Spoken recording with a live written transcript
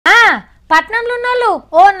పట్నంలో ఉన్నోళ్ళు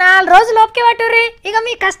ఓ 4 రోజులు ఓపిక పట్టుర్రి, ఇక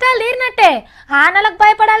మీ కష్టాలు తీరినట్టే. ఆనలకు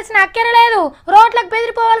భయపడాల్సిన అక్కెర లేదు, రోడ్లకు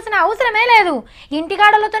బెదిరిపోవాల్సిన అవసరమే లేదు,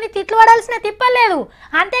 ఇంటికాడలతో తిట్లు పడాల్సిన తిప్పలేదు.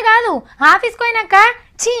 అంతేకాదు ఆఫీస్కి పోయినాక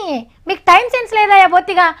చీ మీకు టైం సెన్స్ లేదయ్యా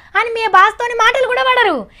బొత్తిగా అని మీ బాస్తోని మాటలు కూడా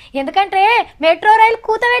పడరు. ఎందుకంటే మెట్రో రైలు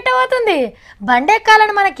కూతబెట్టబోతుంది.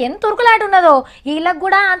 బండెక్కాలని మనకి ఎంత ఉరుకులాట ఉన్నదో వీళ్ళకి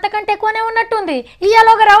కూడా అంతకంటే ఎక్కువనే ఉన్నట్టుంది. ఇవాళ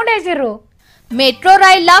ఒక రౌండ్ వేసిర్రు. మెట్రో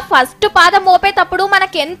రైల్లో ఫస్ట్ పాదం మోపేటప్పుడు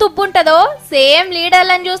మనకెంత ఉప్పు ఉంటుందో సేమ్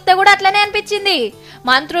లీడర్లను చూస్తే కూడా అట్లనే అనిపించింది.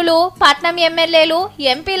 మంత్రులు, పట్నం ఎమ్మెల్యేలు,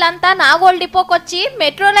 ఎంపీలంతా నాగోల్ డిపోకొచ్చి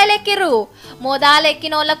మెట్రో రైలు ఎక్కిర్రు.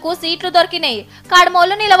 మోదాలెక్కిన వాళ్ళకు సీట్లు దొరికినాయి,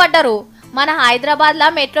 కడమోళ్ళు నిలబడ్డారు. మన హైదరాబాద్ లా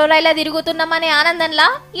మెట్రో రైల్లో తిరుగుతున్నామనే ఆనందంలా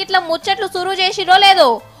ఇట్లా ముచ్చట్లు సురు చేసిరో లేదో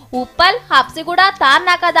ఉప్పల్, హబ్సిగూడ,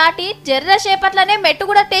 తార్నాక దాటి జర్రసేపట్లనే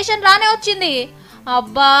మెట్టుగూడ స్టేషన్ రానే వచ్చింది.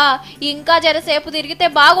 అబ్బా ఇంకా జరసేపు తిరిగితే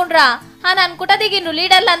బాగుండ్రా అని అనుకుంటా దిగిండ్రు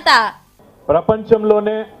లీడర్లంతా.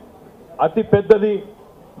 ప్రపంచంలోనే అతి పెద్దది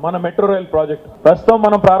మన మెట్రో రైల్ ప్రాజెక్ట్. ప్రస్తుతం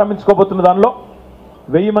మనం ప్రారంభించుకోబోతున్న దానిలో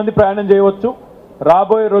 1000 మంది ప్రయాణం చేయవచ్చు.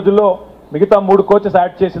 రాబోయే రోజుల్లో మిగతా 3 కోచెస్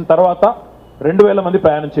యాడ్ చేసిన తర్వాత 2000 మంది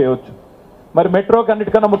ప్రయాణం చేయవచ్చు. మరి మెట్రోకి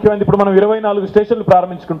అన్నిటికన్నా ముఖ్యమైనది ఇప్పుడు మనం 24 స్టేషన్లు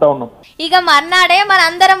ప్రారంభించుకుంటా ఉన్నాం. ఇక మర్నాడే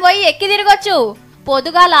మనందరం పోయి ఎక్కి తిరగొచ్చు.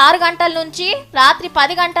 పొద్దుగాల 6 గంటల నుంచి రాత్రి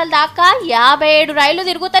 10 గంటల దాకా 57 రైళ్లు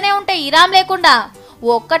తిరుగుతూనే ఉంటాయి ఇరాం లేకుండా.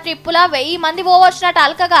 ఒక్క ట్రిప్పులా 1000 మంది పోవచ్చినట్టు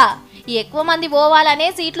అల్కగా. ఎక్కువ మంది పోవాలనే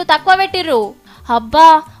సీట్లు తక్కువ పెట్టిర్రు. అబ్బా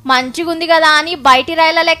మంచిగుంది కదా అని బయటి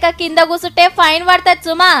రైళ్ల లెక్క కింద కూసుంటే ఫైన్ పడుతుంది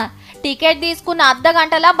సుమా. టికెట్ తీసుకున్న అర్ధ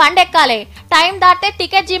గంటలా బండెక్కాలి, టైం దాటితే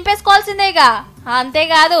టికెట్ చింపేసుకోవాల్సిందేగా.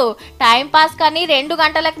 అంతేకాదు టైం పాస్ కానీ 2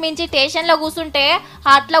 గంటలకు మించి స్టేషన్లో కూర్చుంటే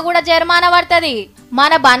అట్లా కూడా జరిమానా పడుతుంది.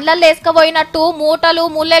 మన బండ్లలో వేసుకుపోయినట్టు మూటలు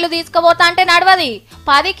ముల్లెలు తీసుకుపోతా అంటే నడవది.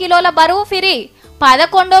 10 కిలోల బరువు ఫ్రీ,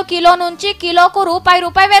 11 కిలో నుంచి కిలోకు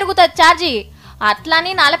రూపాయి పెరుగుతుంది ఛార్జీ.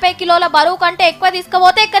 అట్లని 40 కిలోల బరువు కంటే ఎక్కువ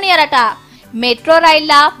తీసుకుపోతే ఎక్కనియరట. మెట్రో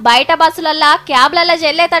రైళ్ల, బయట బస్సులల్లా, క్యాబ్లల్లో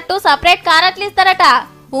చెల్లేటట్టు సపరేట్ కారట్లు ఇస్తారట.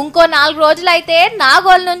 ఇంకో 4 రోజులైతే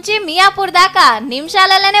నాగోల్ నుంచి మియాపూర్ దాకా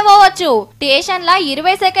నిమిషాలలోనే పోవచ్చు. స్టేషన్లా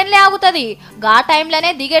 20 సెకండ్లే ఆగుతుంది. గా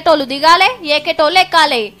టైంలోనే దిగేటోళ్ళు దిగాలే, ఎక్కేటోళ్ళు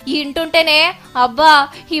ఎక్కాలి. ఇంటుంటేనే అబ్బా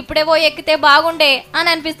ఇప్పుడే పోయి ఎక్కితే బాగుండే అని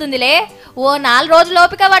అనిపిస్తుందిలే. ఓ 4 రోజులు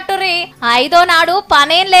ఓపిక పట్టుర్రి, 5వ నాడు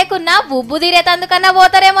పనేం లేకున్నా బుబ్బు తీరేతందుకన్నా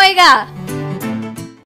పోతారేమో ఇక.